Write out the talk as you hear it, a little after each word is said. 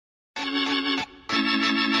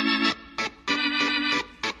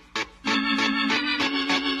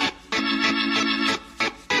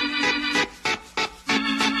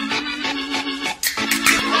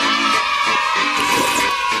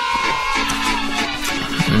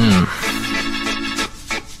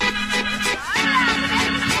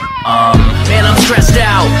Man, I'm stressed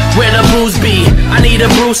out, where the booze be? I need a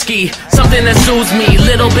brewski, something that soothes me.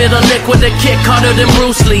 Little bit of liquid to kick harder than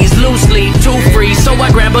Bruce Lee's. Loosely, too free, so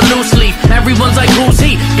I grab a loose leaf. Everyone's like, who's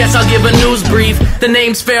he? Guess I'll give a news brief. The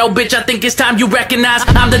name's Pharaoh, bitch, I think it's time you recognize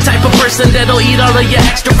I'm the type of person that'll eat all of your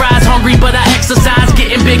extra fries. Hungry but I exercise,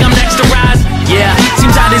 getting big, I'm next to rise. Yeah,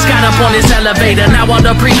 seems I just got up on this elevator. Now all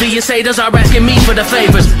the previous haters are asking me for the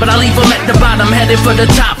favors, but I leave them at the bottom, headed for the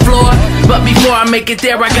top floor. But before I make it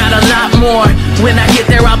there, I got a lot more. When I get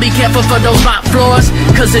there, I'll be careful for those mop floors,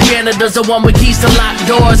 cause the janitor's the one with keys to lock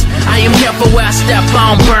doors. I am careful where I step,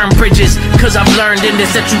 I don't burn bridges, cause I've learned in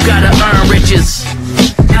this that you gotta earn riches.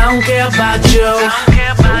 I don't care about you,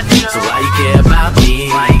 so why you care about me?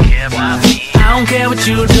 I don't care what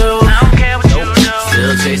you do,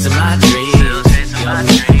 still chasing my dreams.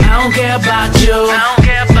 I don't care about you,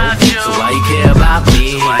 so why you care about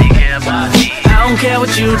me? I don't care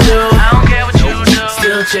what you do,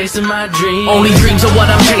 still chasing my dreams. Only dreams are what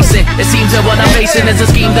I'm chasing. It seems that what I'm facing is a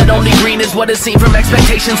scheme that only green is what is seen from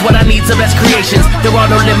expectations. What I need's the best creations. There are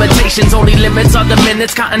no limitations, only limits are the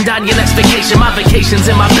minutes. Counting down your next vacation. My vacation's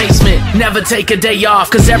in my basement. Never take a day off,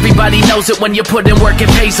 cause everybody knows it when you put in work it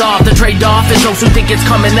pays off. The trade-off is those who think it's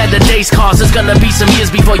coming at a day's cost. It's gonna be some years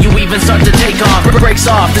before you even start to take off. Breaks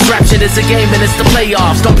off, this rap shit is a game and it's the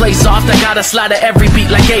playoffs. Don't play soft, I gotta slide at every beat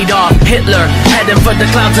like Adolf Hitler. Heading for the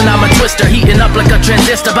clouds and I'm a twister, heating up like a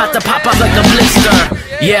transistor, about to pop up like a blister.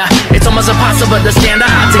 Yeah, it's almost impossible to stand the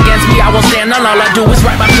odds against me. I won't stand on. All I do is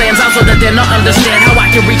write my plans out so that they'll understand how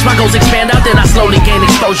I can reach my goals, expand out. Then I slowly gain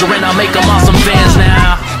exposure and I'll make them awesome fans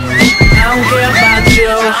now. I don't care about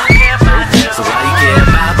you, so why you care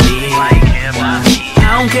about me?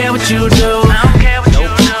 I don't care what you do,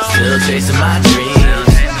 still chasing my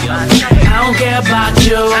dreams. I don't care about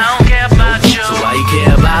you, so why you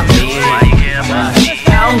care about me?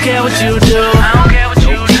 I don't care what you do,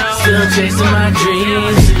 still chasing my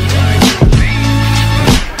dreams.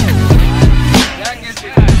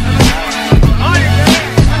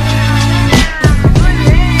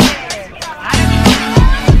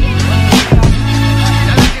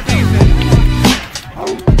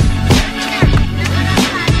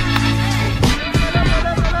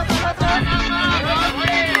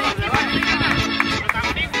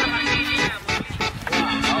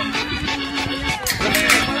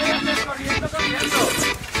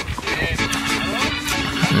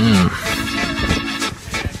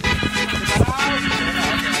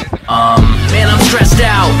 Man, I'm stressed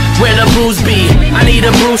out, where the booze be? I need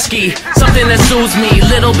a brewski, something that soothes me.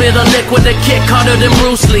 Little bit of liquid to kick harder than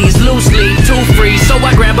Bruce Lee's. Loosely, too free, so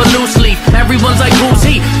I grab a loose leaf. Everyone's like, who's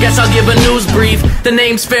he? Guess I'll give a news brief. The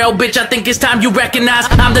name's Pharaoh, bitch, I think it's time you recognize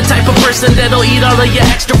I'm the type of person that'll eat all of your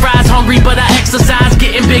extra fries. Hungry but I exercise,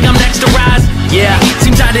 getting big, I'm next to rise. Yeah,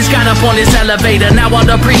 seems I just got up on this elevator. Now all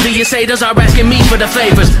the previous haters are asking me for the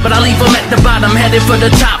favors, but I leave them at the bottom, headed for the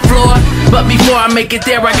top floor. But before I make it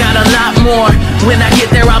there, I got a lot more. When I get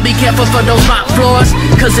there, I'll be careful for those mop floors,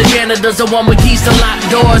 cause the janitor's the one with keys to lock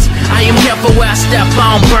doors. I am careful where I step,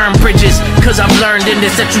 I don't burn bridges, cause I've learned in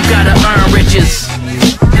this that you gotta earn riches.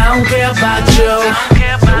 I don't care about you,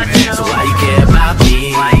 so why you care about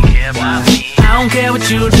me? I don't care what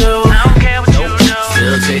you do,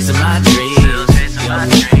 still chasing my dreams. I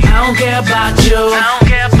don't care about you,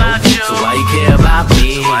 so why you care about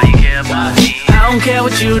me? I don't care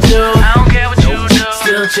what you do,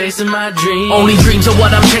 still chasing my dreams. Only dreams are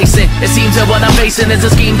what I'm chasing. It seems that what I'm facing is a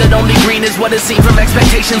scheme that only green is what is seen from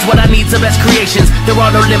expectations. What I need's the best creations. There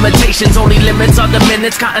are no limitations, only limits are the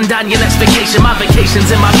minutes. Counting down your next vacation. My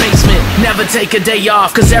vacation's in my basement. Never take a day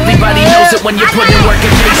off, cause everybody knows it when you put in work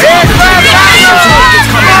and face off. The trade-off is it's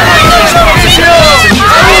coming out of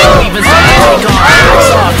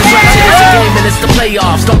the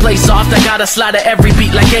playoffs. Don't play soft, I gotta slide at every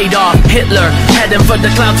beat like Adolf Hitler. Heading for the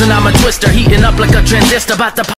clouds and I'm a twister, heating up like a transistor, about to